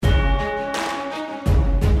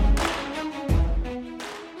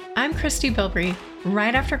Christy Bilbrey.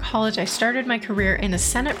 Right after college, I started my career in a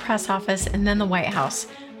Senate press office and then the White House.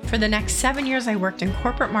 For the next 7 years, I worked in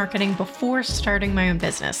corporate marketing before starting my own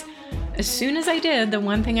business. As soon as I did, the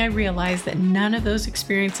one thing I realized that none of those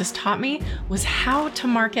experiences taught me was how to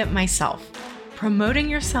market myself. Promoting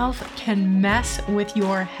yourself can mess with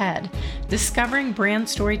your head. Discovering brand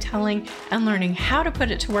storytelling and learning how to put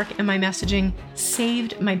it to work in my messaging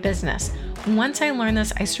saved my business. Once I learned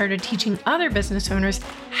this, I started teaching other business owners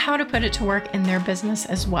how to put it to work in their business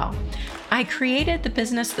as well. I created the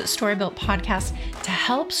Business That Story Built podcast to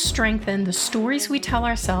help strengthen the stories we tell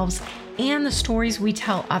ourselves and the stories we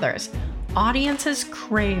tell others. Audiences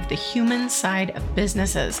crave the human side of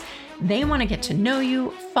businesses. They want to get to know you,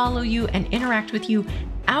 follow you, and interact with you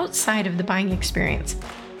outside of the buying experience.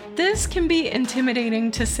 This can be intimidating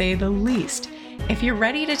to say the least. If you're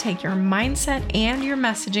ready to take your mindset and your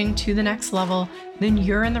messaging to the next level, then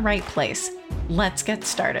you're in the right place. Let's get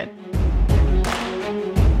started.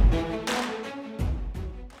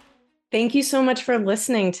 Thank you so much for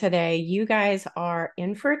listening today. You guys are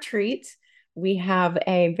in for a treat. We have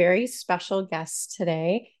a very special guest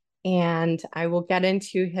today, and I will get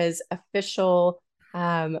into his official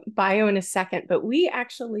bio in a second, but we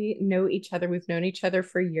actually know each other. We've known each other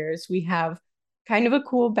for years. We have kind of a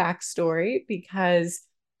cool backstory because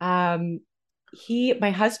my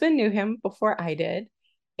husband knew him before I did.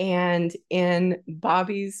 And in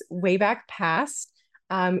Bobby's way back past,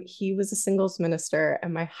 he was a singles minister,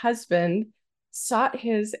 and my husband sought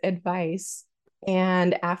his advice.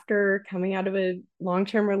 And after coming out of a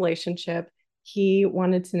long-term relationship, he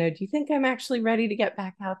wanted to know, do you think I'm actually ready to get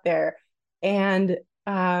back out there? And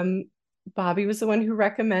Bobby was the one who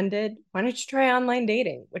recommended, why don't you try online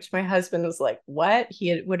dating? Which my husband was like, what?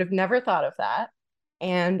 Would have never thought of that.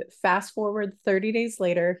 And fast forward 30 days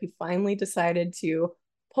later, he finally decided to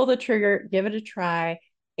pull the trigger, give it a try.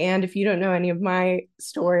 And if you don't know any of my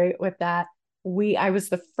story with that, I was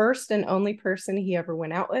the first and only person he ever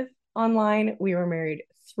went out with online. We were married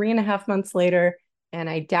 3.5 months later, and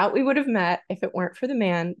I doubt we would have met if it weren't for the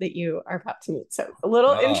man that you are about to meet. So a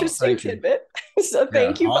little interesting tidbit. So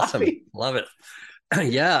thank you, awesome. Bobby. Love it.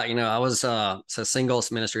 Yeah, I was so singles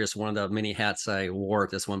ministry is one of the many hats I wore at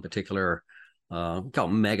this one particular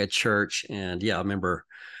called mega church. And yeah, I remember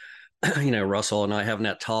Russell and I having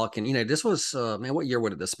that talk. And this was man, what year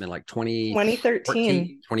would have this been? Like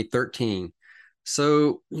 2013. 2013.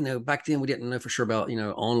 So, back then we didn't know for sure about,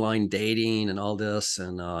 online dating and all this.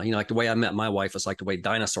 And, like the way I met my wife was like the way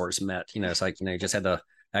dinosaurs met, it's like, you just had to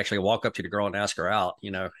actually walk up to the girl and ask her out,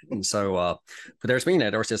 and so, but there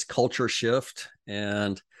was this culture shift,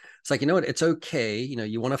 and it's like, it's okay.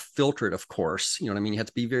 You want to filter it, of course, you know what I mean? You have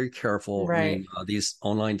to be very careful. Right. I mean, these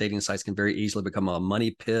online dating sites can very easily become a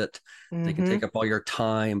money pit. Mm-hmm. They can take up all your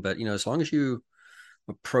time, but, as long as you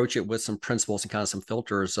approach it with some principles and kind of some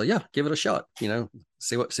filters. So yeah, give it a shot,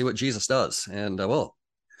 see what Jesus does. And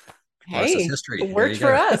hey, it's history. It worked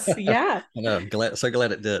for us. Yeah. So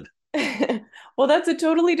glad it did. Well, that's a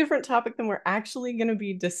totally different topic than we're actually going to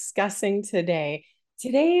be discussing today.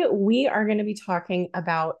 Today, we are going to be talking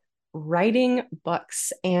about writing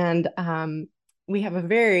books. And we have a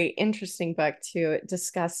very interesting book to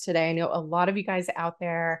discuss today. I know a lot of you guys out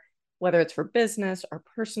there, whether it's for business or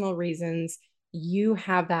personal reasons, you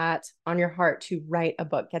have that on your heart to write a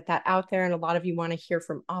book, get that out there. And a lot of you want to hear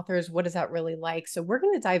from authors. What is that really like? So we're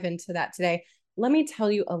going to dive into that today. Let me tell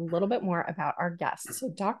you a little bit more about our guest. So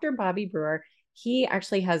Dr. Bobby Brewer, he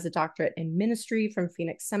actually has a doctorate in ministry from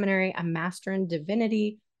Phoenix Seminary, a master in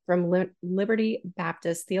divinity from Liberty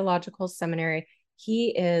Baptist Theological Seminary.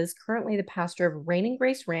 He is currently the pastor of Reigning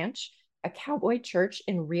Grace Ranch, a cowboy church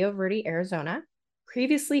in Rio Verde, Arizona.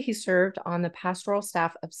 Previously, he served on the pastoral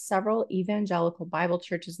staff of several evangelical Bible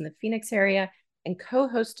churches in the Phoenix area and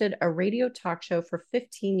co-hosted a radio talk show for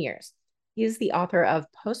 15 years. He is the author of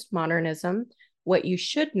Postmodernism, What You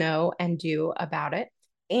Should Know and Do About It,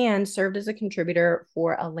 and served as a contributor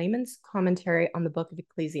for a layman's commentary on the book of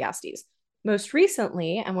Ecclesiastes. Most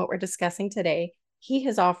recently, and what we're discussing today, he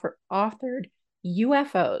has authored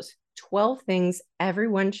UFOs, 12 Things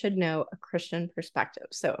Everyone Should Know, a Christian Perspective.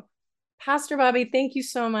 So Pastor Bobby, thank you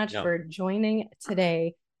so much for joining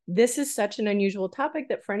today. This is such an unusual topic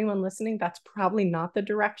that for anyone listening, that's probably not the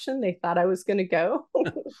direction they thought I was going to go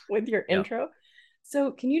with your intro.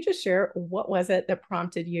 So can you just share what was it that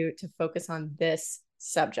prompted you to focus on this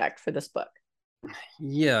subject for this book?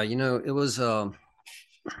 Yeah, it was, some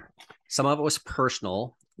of it was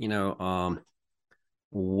personal,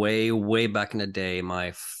 way back in the day.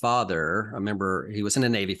 My father, I remember he was in the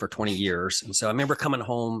Navy for 20 years. And so I remember coming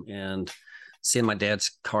home and seeing my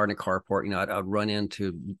dad's car in the carport, I'd run in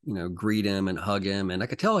to, greet him and hug him. And I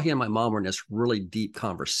could tell he and my mom were in this really deep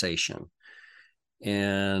conversation.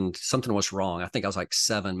 And something was wrong. I think I was like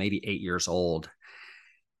 7, maybe 8 years old.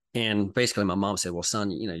 And basically my mom said, well,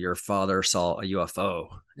 son, your father saw a UFO.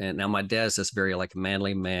 And now my dad's this very like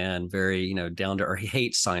manly man, very, down to earth. He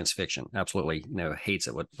hates science fiction. Absolutely, hates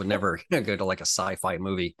it. Would never go to like a sci-fi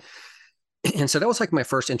movie. And so that was like my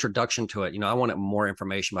first introduction to it. I wanted more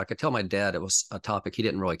information, but I could tell my dad it was a topic he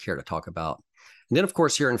didn't really care to talk about. And then, of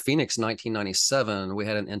course, here in Phoenix, 1997, we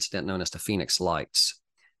had an incident known as the Phoenix Lights.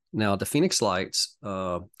 Now, the Phoenix Lights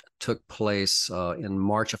took place in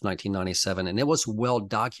March of 1997, and it was well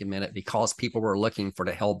documented because people were looking for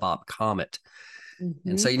the Hale-Bopp comet.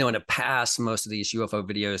 And so, in the past, most of these UFO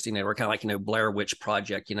videos, were kind of like, Blair Witch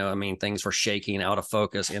Project, things were shaking, out of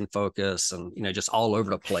focus, in focus, and, just all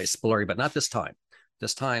over the place, blurry, but not this time.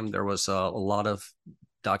 This time, there was a lot of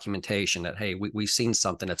documentation that, hey, we've seen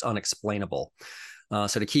something that's unexplainable.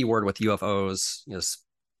 So the key word with UFOs is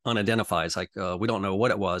unidentified. It's like, we don't know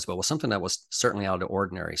what it was, but it was something that was certainly out of the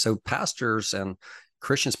ordinary. So pastors and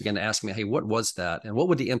Christians began to ask me, hey, what was that? And what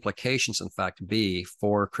would the implications, in fact, be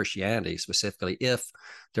for Christianity, specifically, if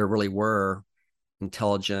there really were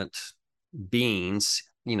intelligent beings,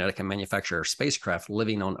 that can manufacture spacecraft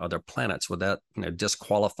living on other planets? Would that,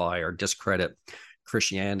 disqualify or discredit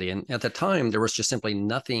Christianity? And at the time, there was just simply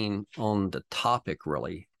nothing on the topic,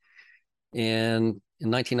 really. And in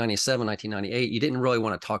 1997, 1998, you didn't really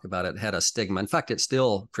want to talk about it. It had a stigma. In fact,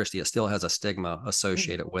 Christy, it still has a stigma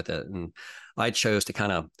associated with it. And I chose to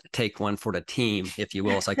kind of take one for the team, if you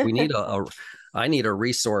will. It's like, I need a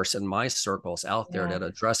resource in my circles out there that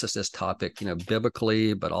addresses this topic,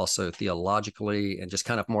 biblically, but also theologically, and just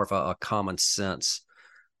kind of more of a common sense.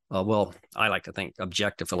 Well, I like to think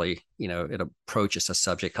objectively, it approaches a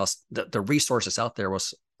subject, because the resources out there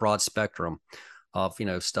was broad spectrum of,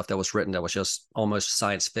 stuff that was written that was just almost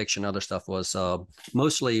science fiction. Other stuff was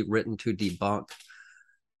mostly written to debunk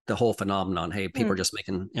the whole phenomenon. Hey, people are just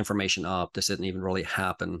making information up. This didn't even really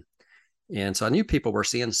happen. And so I knew people were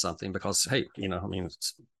seeing something because, hey,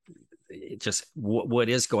 it just what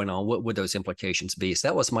is going on? What would those implications be? So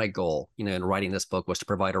that was my goal, in writing this book, was to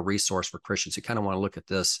provide a resource for Christians who kind of want to look at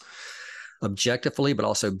this objectively, but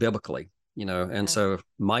also biblically, and so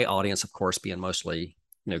my audience, of course, being mostly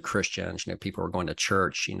Christians, people who are going to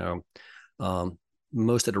church,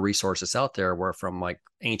 most of the resources out there were from like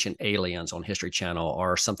Ancient Aliens on History Channel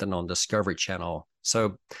or something on Discovery Channel.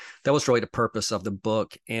 So that was really the purpose of the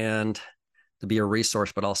book, and to be a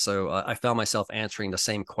resource, but also I found myself answering the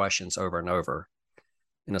same questions over and over.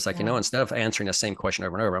 And it's like, instead of answering the same question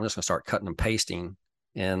over and over, I'm just going to start cutting and pasting.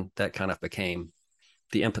 And that kind of became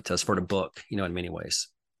the impetus for the book, in many ways.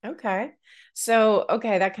 Okay. So,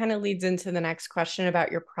 that kind of leads into the next question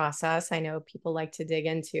about your process. I know people like to dig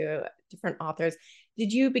into different authors.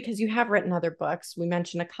 Did you, because you have written other books, we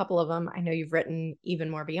mentioned a couple of them. I know you've written even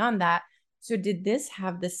more beyond that. So did this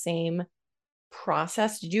have the same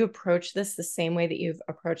process? Did you approach this the same way that you've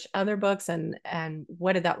approached other books? And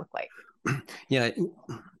what did that look like? Yeah,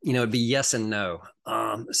 it'd be yes and no.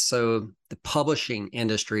 So the publishing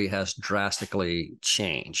industry has drastically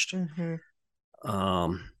changed.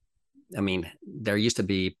 I mean, there used to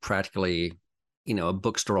be practically, a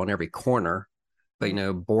bookstore on every corner, but,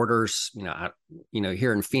 Borders,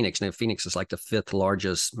 here in Phoenix, Phoenix is like the 5th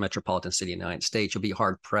largest metropolitan city in the United States. You'll be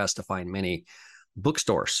hard pressed to find many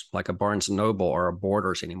bookstores like a Barnes and Noble or a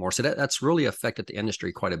Borders anymore. So that's really affected the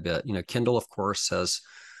industry quite a bit. Kindle, of course, has,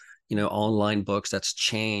 online books. That's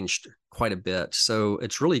changed quite a bit. So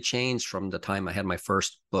it's really changed from the time I had my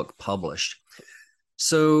first book published.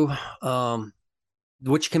 So,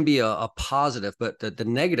 which can be a positive, but the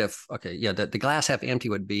negative, the glass half empty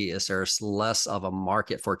would be is there's less of a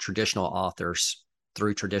market for traditional authors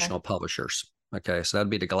through traditional publishers. Okay, so that'd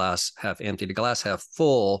be the glass half empty. The glass half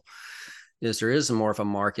full is there is more of a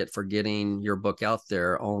market for getting your book out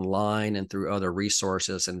there online and through other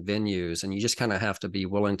resources and venues. And you just kind of have to be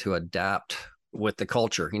willing to adapt with the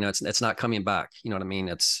culture. It's not coming back. You know what I mean?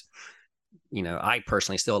 It's, I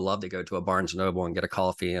personally still love to go to a Barnes and Noble and get a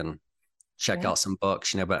coffee and check out some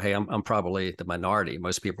books, but hey, I'm probably the minority.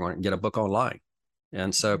 Most people want to get a book online.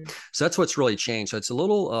 And so that's what's really changed. So it's a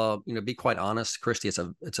little, be quite honest, Christy, it's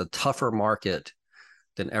a tougher market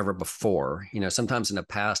than ever before. Sometimes in the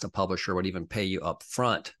past, a publisher would even pay you up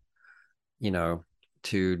front,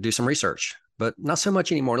 to do some research, but not so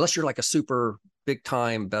much anymore, unless you're like a super big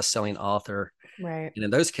time best-selling author. Right. And in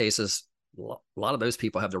those cases, a lot of those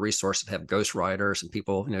people have the resources to have ghostwriters and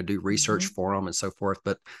people, do research for them and so forth.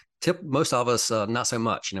 But most of us, not so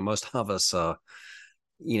much. Most of us,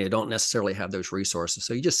 don't necessarily have those resources.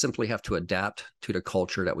 So you just simply have to adapt to the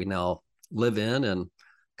culture that we now live in and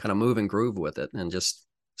kind of move and groove with it, and just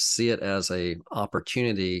see it as a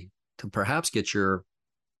opportunity to perhaps get your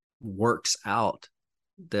works out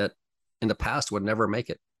that in the past would never make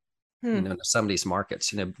it, Hmm. in some of these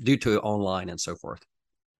markets, due to online and so forth.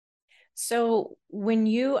 So when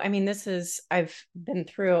you, I mean, I've been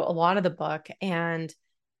through a lot of the book, and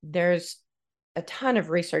there's a ton of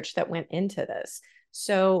research that went into this.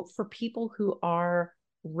 So for people who are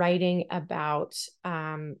writing about,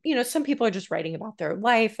 some people are just writing about their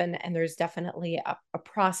life, and there's definitely a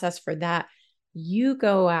process for that. You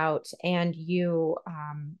go out and you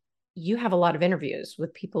have a lot of interviews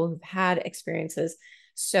with people who've had experiences.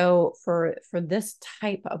 So for this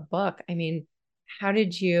type of book, I mean, how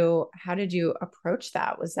did you approach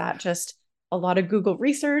that? Was that just a lot of Google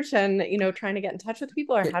research and trying to get in touch with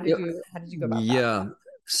people, or how did you go about that? Yeah.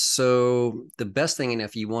 So the best thing, and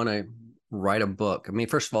if you want to write a book, I mean,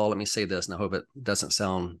 first of all, let me say this, and I hope it doesn't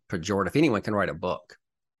sound pejorative. Anyone can write a book.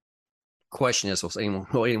 Question is,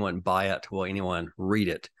 will anyone buy it? Will anyone read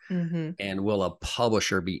it? Mm-hmm. And will a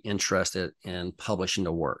publisher be interested in publishing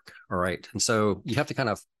the work? All right. And so you have to kind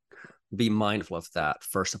of be mindful of that,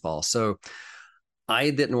 first of all. So I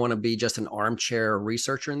didn't want to be just an armchair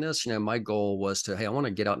researcher in this. My goal was to, hey, I want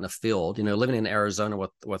to get out in the field. Living in Arizona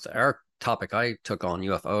with our topic, I took on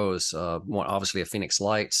UFOs. Obviously, a Phoenix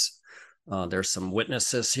Lights. There's some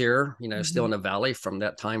witnesses here, still Mm-hmm. in the valley from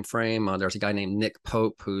that time frame. There's a guy named Nick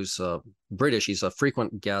Pope, who's British. He's a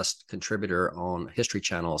frequent guest contributor on History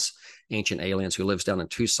Channel's Ancient Aliens, who lives down in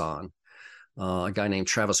Tucson. A guy named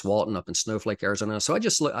Travis Walton up in Snowflake, Arizona. So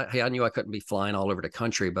I knew I couldn't be flying all over the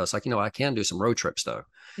country, but it's like, I can do some road trips though.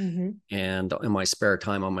 Mm-hmm. And in my spare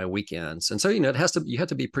time on my weekends. And so, you have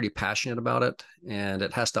to be pretty passionate about it, and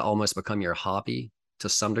it has to almost become your hobby to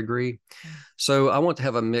some degree. So I want to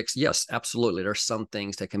have a mix. Yes, absolutely. There's some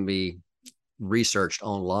things that can be researched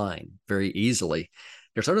online very easily.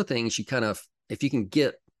 There's other things you kind of, if you can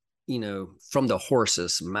get, from the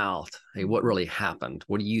horse's mouth, hey, what Mm-hmm. really happened?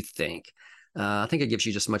 What do you think? I think it gives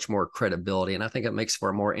you just much more credibility, and I think it makes for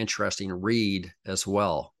a more interesting read as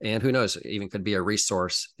well. And who knows, it even could be a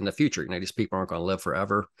resource in the future. These people aren't going to live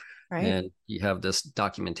forever, Right. and you have this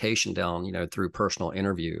documentation down, through personal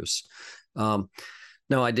interviews. Um,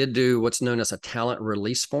 no, I did do what's known as a talent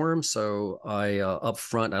release form. So I up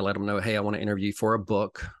front, I let them know, hey, I want to interview for a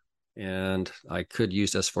book, and I could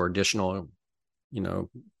use this for additional, you know,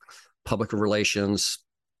 public relations,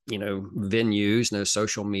 venues, no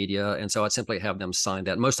social media. And so I'd simply have them sign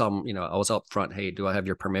that. Most of them, I was up front, hey, do I have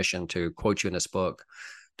your permission to quote you in this book?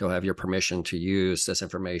 Do I have your permission to use this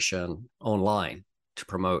information online to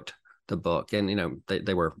promote the book? And,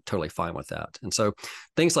 they were totally fine with that. And so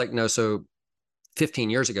things like, so 15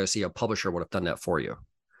 years ago, see, a publisher would have done that for you.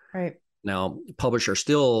 Right. Now, publisher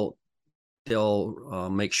still, they'll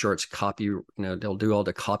make sure it's they'll do all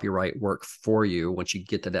the copyright work for you once you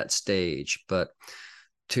get to that stage. But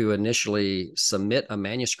to initially submit a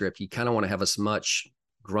manuscript, you kind of want to have as much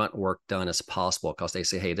grunt work done as possible, because they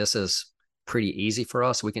say, hey, this is pretty easy for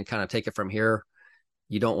us. We can kind of take it from here.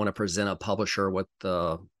 You don't want to present a publisher with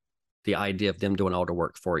the idea of them doing all the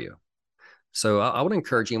work for you. So I would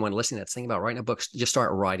encourage anyone listening that's thinking about writing a book, just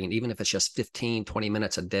start writing, even if it's just 15, 20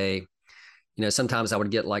 minutes a day. Sometimes I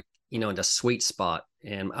would get like, in the sweet spot,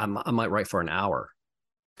 and I might write for an hour.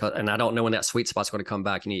 And I don't know when that sweet spot's going to come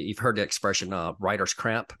back. And you've heard the expression, writer's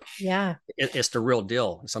cramp. Yeah. It's the real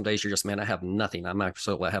deal. Some days you're just, man, I have nothing.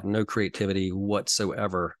 I have no creativity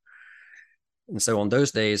whatsoever. And so on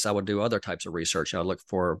those days, I would do other types of research. I'd look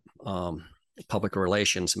for public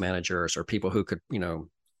relations managers or people who could,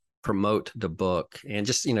 promote the book. And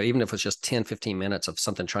just, even if it's just 10, 15 minutes of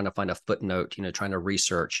something, trying to find a footnote, trying to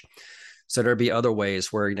research. So there'd be other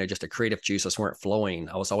ways where, just the creative juices weren't flowing.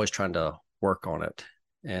 I was always trying to work on it.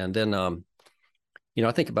 And then,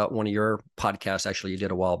 I think about one of your podcasts, actually, you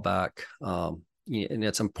did a while back. And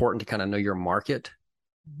it's important to kind of know your market.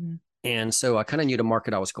 Mm-hmm. And so I kind of knew the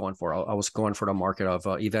market I was going for. I was going for the market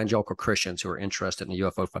of evangelical Christians who are interested in the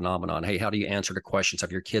UFO phenomenon. Hey, how do you answer the questions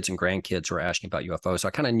of your kids and grandkids who are asking about UFOs? So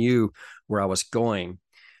I kind of knew where I was going,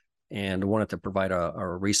 and wanted to provide a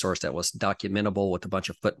resource that was documentable with a bunch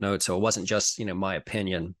of footnotes. So it wasn't just, my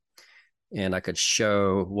opinion, and I could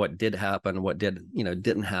show what did happen, what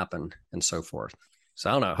didn't happen, and so forth. So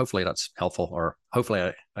I don't know, hopefully that's helpful, or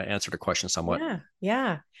hopefully I answered the question somewhat. Yeah.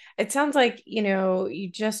 Yeah. It sounds like, you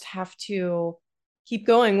just have to keep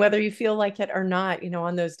going, whether you feel like it or not,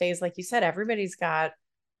 on those days. Like you said, everybody's got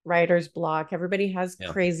writer's block. Everybody has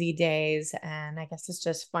Yeah. crazy days. And I guess it's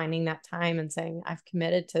just finding that time and saying, I've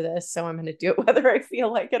committed to this, so I'm going to do it whether I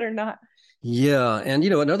feel like it or not. Yeah, and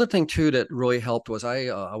another thing too that really helped was I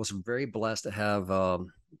was very blessed to have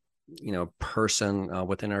person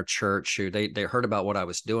within our church who they heard about what I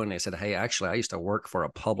was doing. They said, "Hey, actually, I used to work for a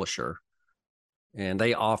publisher, and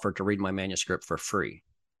they offered to read my manuscript for free."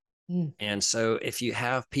 Mm. And so, if you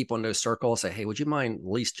have people in those circles say, "Hey, would you mind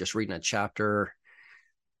at least just reading a chapter?"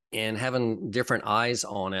 and having different eyes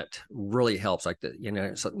on it really helps, like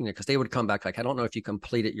because they would come back like, I don't know if you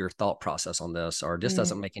completed your thought process on this, or this Mm.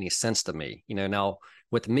 doesn't make any sense to me. Now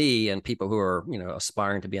with me and people who are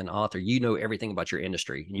aspiring to be an author, everything about your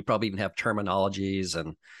industry, and you probably even have terminologies,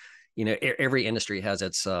 and every industry has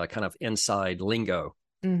its kind of inside lingo.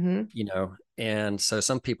 Mm-hmm. And so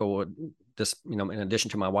some people would just, in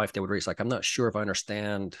addition to my wife, they would read like, I'm not sure if I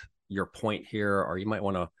understand your point here, or you might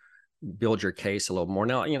want to build your case a little more.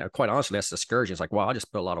 Now, quite honestly, that's discouraging. It's like, wow, I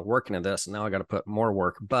just put a lot of work into this, and now I got to put more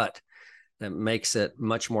work, but it makes it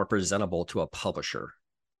much more presentable to a publisher.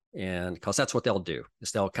 And because that's what they'll do,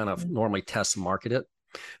 is they'll kind of normally test market it.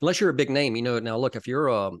 Unless you're a big name, now look, if you're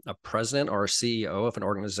a president or a CEO of an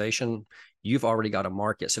organization, you've already got a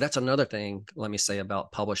market. So that's another thing, let me say,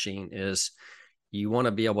 about publishing is you want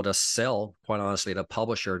to be able to sell, quite honestly, to a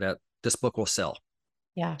publisher that this book will sell.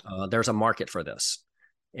 Yeah. There's a market for this.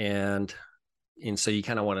 And so you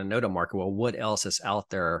kind of want to know the market. Well, what else is out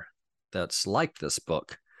there that's like this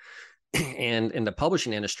book? And in the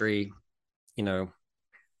publishing industry, you know,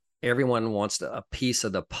 everyone wants a piece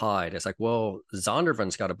of the pie. It's like, well,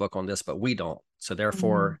 Zondervan's got a book on this, but we don't. So Mm.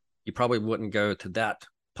 therefore, you probably wouldn't go to that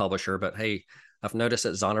publisher. But hey, I've noticed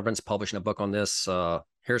that Zondervan's publishing a book on this.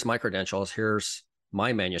 Here's my credentials. Here's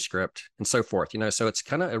my manuscript, and so forth. So it's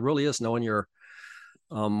it really is knowing your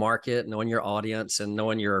market, knowing your audience, and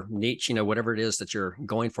knowing your niche. Whatever it is that you're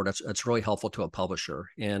going for, that's really helpful to a publisher,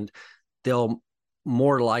 and they'll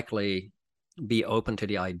more likely be open to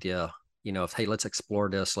the idea. If, hey, let's explore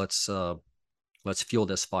this, let's fuel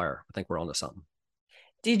this fire. I think we're onto something.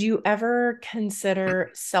 Did you ever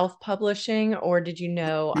consider self-publishing, or did you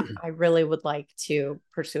know I really would like to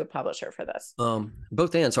pursue a publisher for this?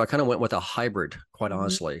 Both ends. So I kind of went with a hybrid, quite Mm-hmm.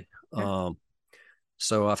 honestly. Okay.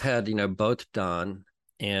 So I've had both done,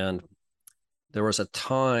 and there was a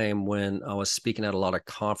time when I was speaking at a lot of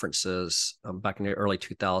conferences back in the early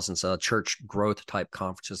 2000s, church growth type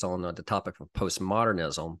conferences on the topic of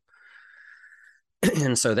postmodernism.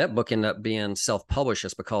 And so that book ended up being self-published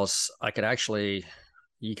just because you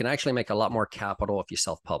can actually make a lot more capital if you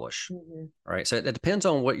self-publish. Mm-hmm. Right. So it depends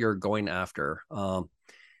on what you're going after.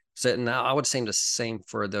 So now I would say the same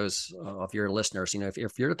for those of your listeners.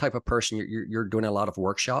 If you're the type of person you're doing a lot of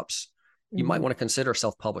workshops, you might Mm-hmm. want to consider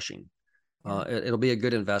self-publishing. Yeah. It'll be a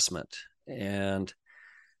good investment, and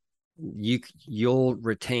you'll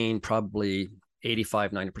retain probably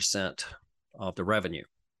 85-90% of the revenue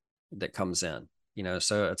that comes in.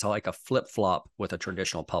 So it's like a flip-flop with a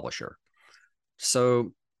traditional publisher.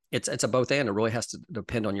 So it's a both and. It really has to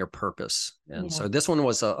depend on your purpose. And Yeah. so this one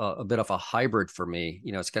was a bit of a hybrid for me.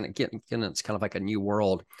 It's it's kind of like a new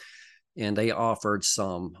world. And they offered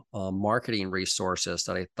some marketing resources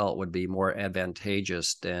that I thought would be more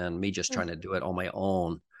advantageous than me just trying to do it on my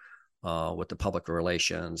own with the public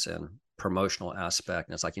relations and promotional aspect.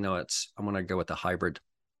 And it's like, I'm going to go with the hybrid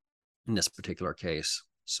in this particular case.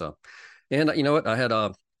 So, and you know what? I had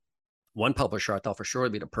one publisher I thought for sure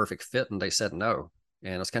would be the perfect fit, and they said no.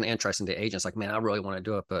 And it's kind of interesting. The agent's like, man, I really want to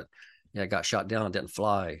do it, but yeah, it got shot down, didn't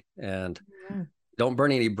fly. And Yeah. don't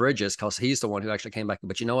burn any bridges, because he's the one who actually came back.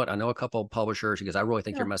 But you know what? I know a couple of publishers because I really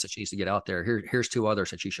think your Yeah. message needs to get out there. Here's two others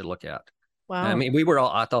that you should look at. I Wow. mean,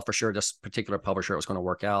 I thought for sure this particular publisher was going to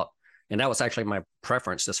work out. And that was actually my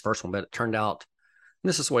preference, this first one, but it turned out,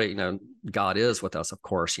 this is what, God is with us, of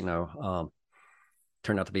course,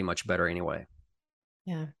 turned out to be much better anyway.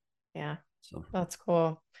 Yeah. Yeah. So, That's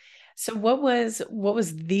cool. So what was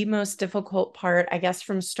the most difficult part, I guess,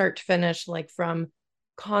 from start to finish, like from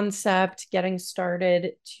concept, getting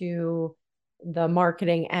started to the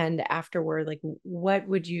marketing end afterward? Like what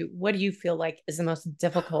do you feel like is the most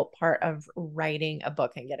difficult part of writing a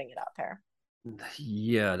book and getting it out there?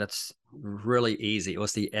 yeah, that's really easy. It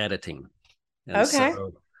was the editing. And Okay.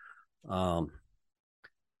 so, um,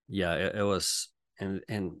 yeah, it was,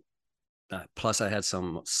 and plus I had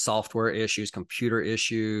some software issues, computer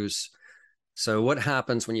issues. So what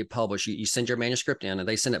happens when you publish? You send your manuscript in, and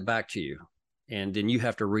they send it back to you, and then you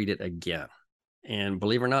have to read it again. And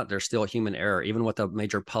believe it or not, there's still human error. Even with a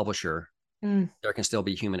major publisher, Mm. there can still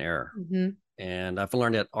be human error. Hmm. And I've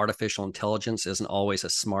learned that artificial intelligence isn't always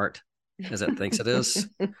as smart as it thinks it is.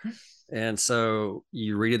 And so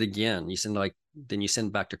you read it again. Then you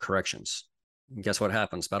send back to corrections. And guess what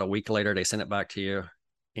happens? About a week later, they send it back to you.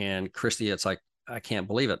 And Christy, it's like, I can't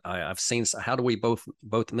believe it. I've seen, how do we both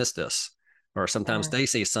miss this? Or sometimes Yeah. they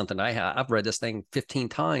see something. I've read this thing 15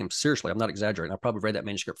 times. Seriously, I'm not exaggerating. I probably read that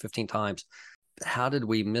manuscript 15 times. How did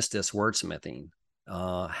we miss this wordsmithing?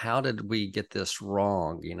 How did we get this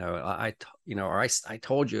wrong? I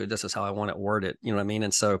told you this is how I want it worded. You know what I mean?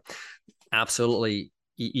 And so, absolutely,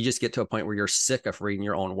 you just get to a point where you're sick of reading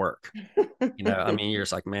your own work. I mean, you're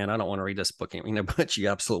just like, man, I don't want to read this book, but you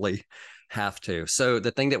absolutely have to. So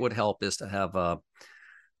the thing that would help is to have a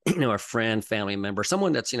friend, family member,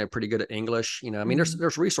 someone that's, pretty good at English. I mean, there's Mhm.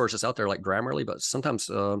 there's resources out there like Grammarly, but sometimes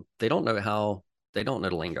they don't know the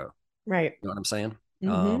lingo. Right. You know what I'm saying?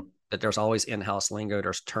 Hmm. That there's always in-house lingo.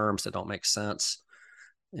 There's terms that don't make sense.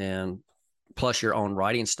 And plus your own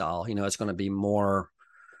writing style, it's going to be more,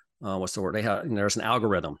 what's the word? There's an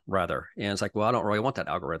algorithm rather. And it's like, well, I don't really want that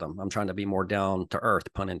algorithm. I'm trying to be more down to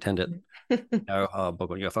earth, pun intended, book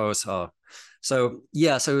on UFOs. So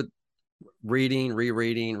yeah, so reading,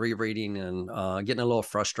 rereading, and getting a little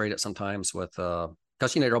frustrated sometimes with,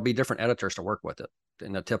 because, there'll be different editors to work with it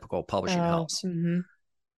in a typical publishing Oh, house. hmm.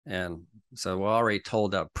 And so we already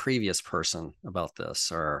told that previous person about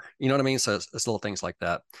this, or you know what I mean? So it's little things like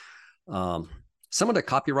that. Um, some of the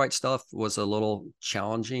copyright stuff was a little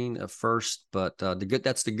challenging at first, but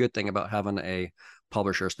that's the good thing about having a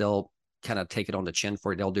publisher is they'll kind of take it on the chin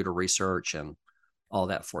for you. They'll do the research and all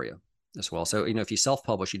that for you as well. So, if you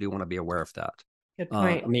self-publish, you do want to be aware of that. Good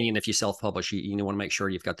point. Meaning if you self-publish, you want to make sure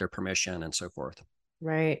you've got their permission and so forth.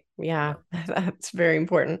 Right. Yeah, Yeah. that's very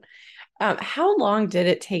important. How long did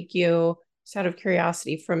it take you, just out of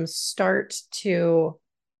curiosity, from start to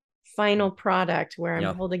final product where I'm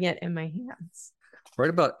Yeah. holding it in my hands? Right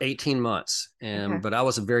about 18 months. Okay. But I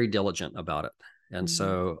was very diligent about it. And Mhm.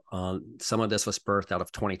 so some of this was birthed out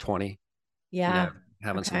of 2020, you know, Yeah.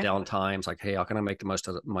 having some Okay. down times like, hey, how can I make the most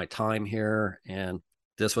of my time here? And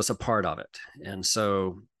this was a part of it. And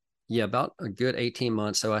so, yeah, about a good 18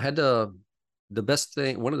 months. So the best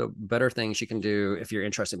thing, one of the better things you can do if you're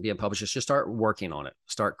interested in being published is just start working on it,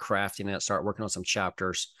 start crafting it, start working on some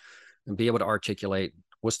chapters and be able to articulate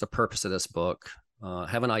what's the purpose of this book,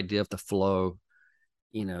 have an idea of the flow,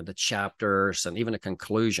 the chapters and even a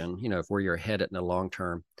conclusion, of where you're headed in the long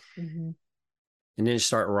term. Hmm. And then you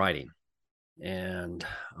start writing. And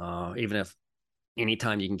even if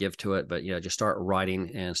anytime you can give to it, but just start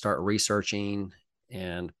writing and start researching.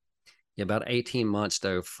 And about 18 months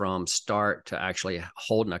though, from start to actually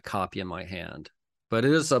holding a copy in my hand. But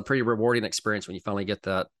it is a pretty rewarding experience when you finally get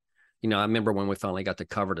that. I remember when we finally got the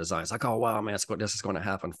cover design. It's like, oh wow, man, this is going to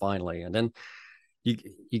happen finally. And then you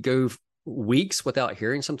you go weeks without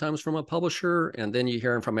hearing sometimes from a publisher, and then you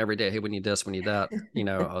hear them from every day. Hey, we need this, we need that.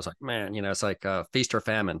 I was like, man, it's like feast or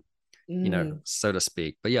famine, Mm. so to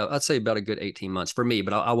speak. But yeah, I'd say about a good 18 months for me.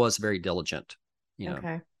 But I was very diligent. You know,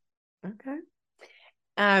 Okay. Okay.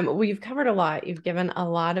 Well, you've covered a lot. You've given a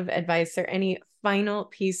lot of advice. Is there any final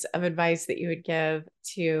piece of advice that you would give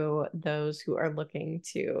to those who are looking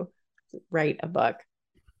to write a book?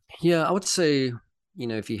 yeah, I would say,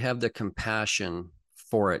 if you have the compassion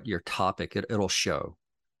for it, your topic, it'll show.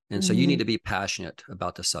 And so you need Hmm. to be passionate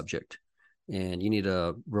about the subject and you need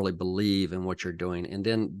to really believe in what you're doing and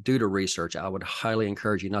then do the research. I would highly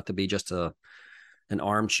encourage you not to be just an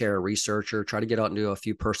armchair researcher. Try to get out and do a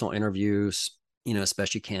few personal interviews, as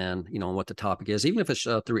best you can, on what the topic is, even if it's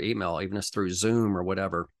through email, even if it's through Zoom or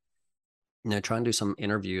whatever. Try and do some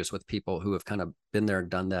interviews with people who have kind of been there and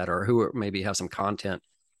done that, or who maybe have some content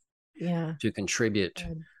Yeah. to contribute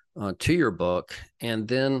Good. to your book. And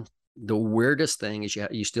then the weirdest thing is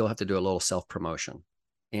you still have to do a little self promotion.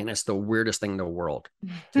 And it's the weirdest thing in the world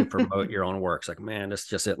to promote your own works. Like, man, this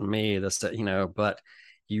just isn't me. But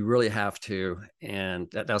you really have to. And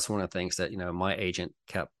that's one of the things that, my agent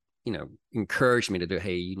kept, encouraged me to do.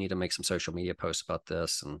 Hey, you need to make some social media posts about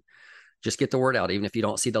this and just get the word out. Even if you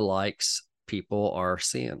don't see the likes, people are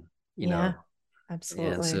seeing, Yeah, and so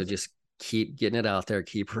absolutely. just keep getting it out there,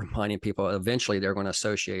 keep reminding people. Eventually, they're going to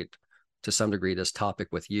associate to some degree this topic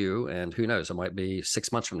with you. And who knows, it might be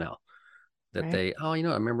 6 months from now that Right. oh, I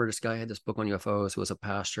remember this guy had this book on UFOs, who was a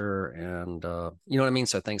pastor. And, you know what I mean?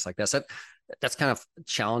 So things like that. So that's kind of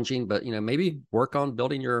challenging, but, maybe work on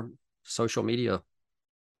building your social media Mhm.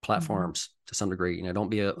 platforms to some degree. Don't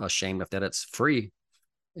be ashamed of that. It's free,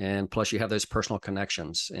 and plus you have those personal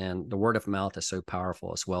connections, and the word of mouth is so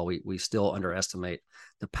powerful as well. We still underestimate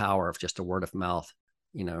the power of just a word of mouth,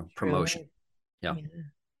 promotion. Truly. Yeah. Yeah.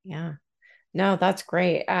 Yeah. No, that's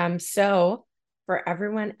great. So for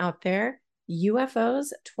everyone out there, UFOs,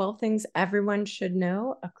 12 Things Everyone Should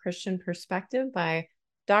Know, A Christian Perspective by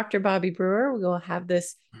Dr. Bobby Brewer. We will have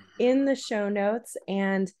this in the show notes.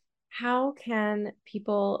 And how can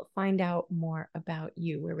people find out more about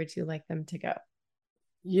you? Where would you like them to go?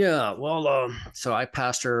 Yeah, well, so I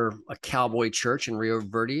pastor a cowboy church in Rio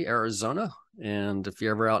Verde, Arizona. And if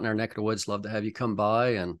you're ever out in our neck of the woods, love to have you come by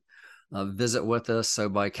and visit with us. So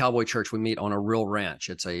by cowboy church, we meet on a real ranch.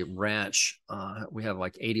 It's a ranch. We have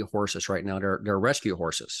like 80 horses right now. They're rescue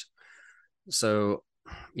horses. So,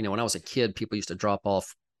 when I was a kid, people used to drop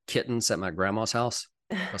off kittens at my grandma's house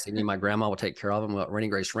because they knew my grandma would take care of them. Well, at Rainy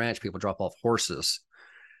Grace Ranch, people drop off horses.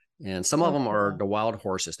 And some of So them are cool. the wild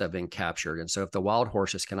horses that have been captured. And so if the wild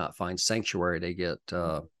horses cannot find sanctuary, they get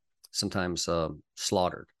sometimes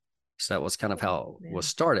slaughtered. So that was kind of Oh, how it was man.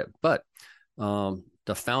 started. But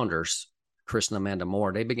the founders, Chris and Amanda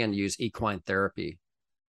Moore, they began to use equine therapy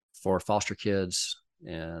for foster kids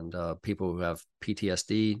and people who have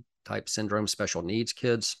PTSD type syndrome, special needs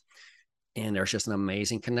kids. And there's just an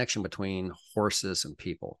amazing connection between horses and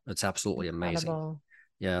people. It's absolutely amazing. Incredible.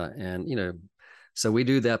 Yeah. And, so we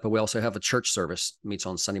do that, but we also have a church service meets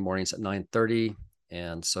on Sunday mornings at 9:30.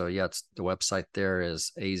 And so, yeah, it's the website there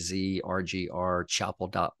is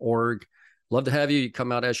azrgrchapel.org. Love to have you. You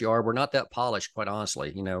come out as you are. We're not that polished, quite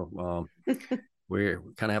honestly. We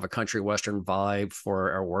kind of have a country Western vibe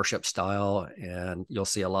for our worship style. And you'll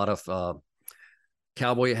see a lot of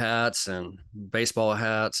cowboy hats and baseball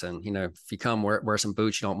hats. And, if you come wear some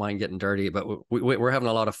boots, you don't mind getting dirty, but we're having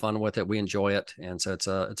a lot of fun with it. We enjoy it. And so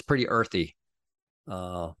it's pretty earthy.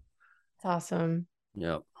 It's awesome.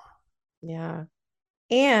 Yeah. Yeah.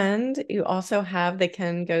 And you also have, they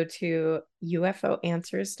can go to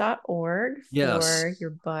ufoanswers.org Yes. for your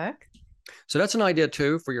book. So that's an idea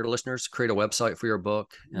too for your listeners to create a website for your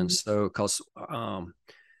book. And Mhm. so, because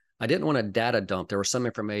I didn't want to data dump, there was some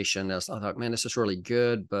information that I thought, man, this is really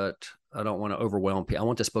good, but I don't want to overwhelm people. I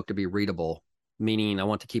want this book to be readable, meaning I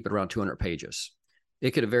want to keep it around 200 pages.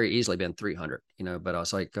 It could have very easily been 300, but I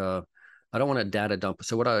was like, I don't want to data dump.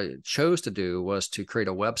 So what I chose to do was to create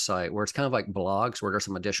a website where it's kind of like blogs where there's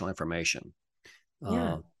some additional information.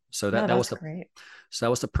 Yeah. Uh, so No, that was that's the great. so that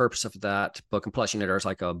was the purpose of that book. And plus, there's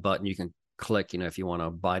like a button you can click, if you want to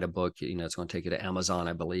buy the book, it's going to take you to Amazon,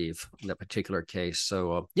 I believe, in that particular case.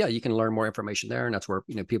 So yeah, you can learn more information there. And that's where,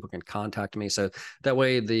 people can contact me. So that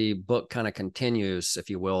way the book kind of continues, if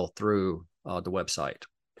you will, through the website,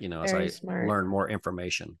 as Very I smart. learn more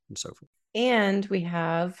information and so forth. And we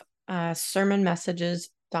have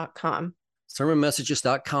sermonmessages.com.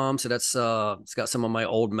 Sermonmessages.com. So that's it's got some of my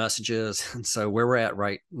old messages. And so where we're at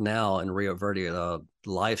right now in Rio Verde,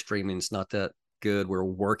 live streaming is not that good. We're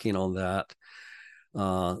working on that.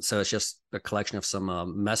 So it's just a collection of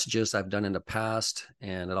some messages I've done in the past,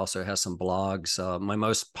 and it also has some blogs. My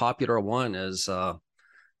most popular one is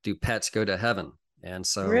 "Do Pets Go to Heaven?" And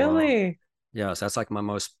so Really? yeah, so that's like my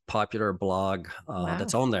most popular blog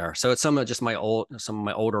that's Wow. on there. So it's some of my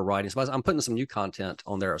older writings, but I'm putting some new content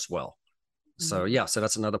on there as well. So Mhm. yeah, so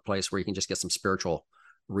that's another place where you can just get some spiritual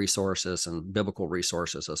resources and biblical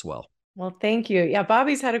resources as well. Well, thank you. Yeah,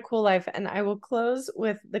 Bobby's had a cool life. And I will close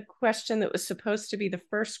with the question that was supposed to be the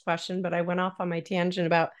first question, but I went off on my tangent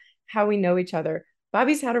about how we know each other.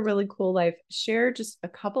 Bobby's had a really cool life. Share just a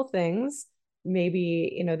couple things,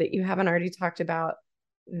 maybe, that you haven't already talked about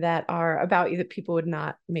that are about you that people would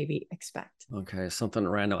not maybe expect. Okay, something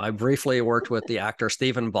random. I briefly worked with the actor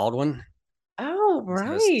Stephen Baldwin. Oh, So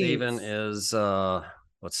right. Stephen is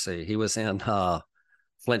let's see, he was in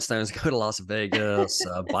Flintstones Go to Las Vegas,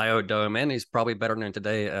 Biodome, and he's probably better known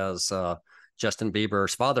today as Justin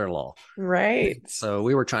Bieber's father-in-law. Right. So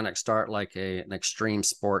we were trying to start like an extreme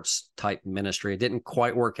sports type ministry. It didn't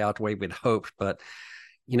quite work out the way we'd hoped, but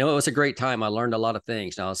it was a great time. I learned a lot of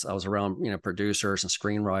things. I was around, producers and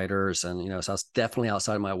screenwriters, and so I was definitely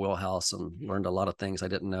outside of my wheelhouse and learned a lot of things I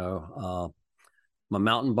didn't know. I'm a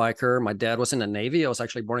mountain biker. My dad was in the Navy. I was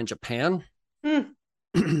actually born in Japan.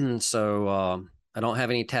 Hmm. So I don't have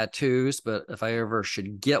any tattoos, but if I ever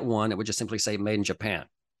should get one, it would just simply say "Made in Japan,"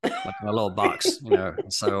 like in a little box.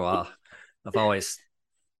 So I've always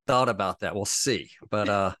thought about that. We'll see,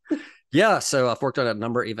 but yeah. So I've worked on a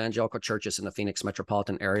number of evangelical churches in the Phoenix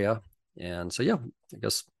metropolitan area, and so yeah, I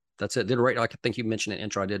guess that's it. Did a radio. I think you mentioned an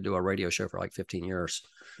intro. I did do a radio show for like 15 years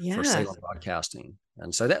for Yeah. Salem Broadcasting,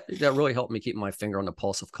 and so that really helped me keep my finger on the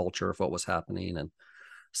pulse of culture of what was happening and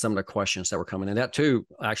some of the questions that were coming in. That too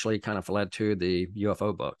actually kind of led to the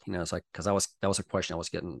UFO book. It's like because that was a question I was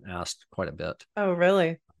getting asked quite a bit. Oh,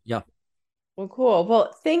 really? Yeah. Well, cool.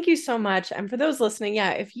 Well, thank you so much. And for those listening,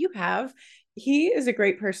 yeah, if you have, he is a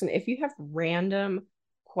great person. If you have random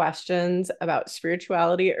questions about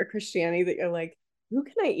spirituality or Christianity that you're like, who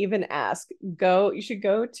can I even ask? You should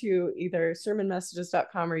go to either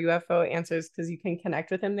sermonmessages.com or UFO Answers because you can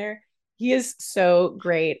connect with him there. He is so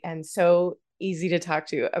great and so easy to talk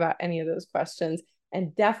to about any of those questions.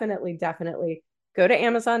 And definitely, definitely go to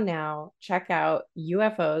Amazon now, check out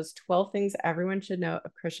UFOs, 12 Things Everyone Should Know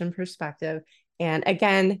of Christian Perspective. And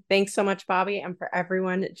again, thanks so much, Bobby, and for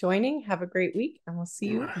everyone joining. Have a great week, and we'll see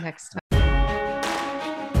you next time.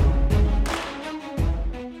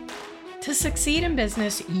 To succeed in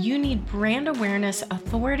business, you need brand awareness,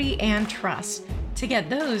 authority, and trust. To get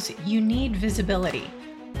those, you need visibility.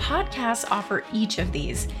 Podcasts offer each of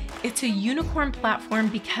these. It's a unicorn platform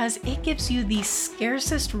because it gives you the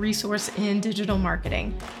scarcest resource in digital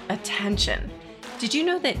marketing: attention. Did you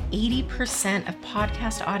know that 80% of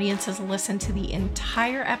podcast audiences listen to the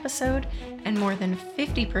entire episode, and more than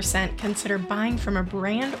 50% consider buying from a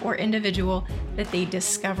brand or individual that they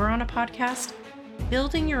discover on a podcast?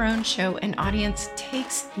 Building your own show and audience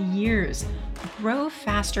takes years. Grow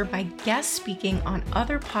faster by guest speaking on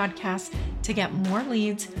other podcasts to get more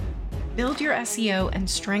leads, build your SEO, and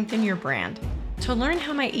strengthen your brand. To learn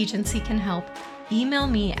how my agency can help, email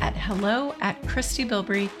me at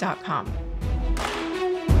hello@christybilbrey.com.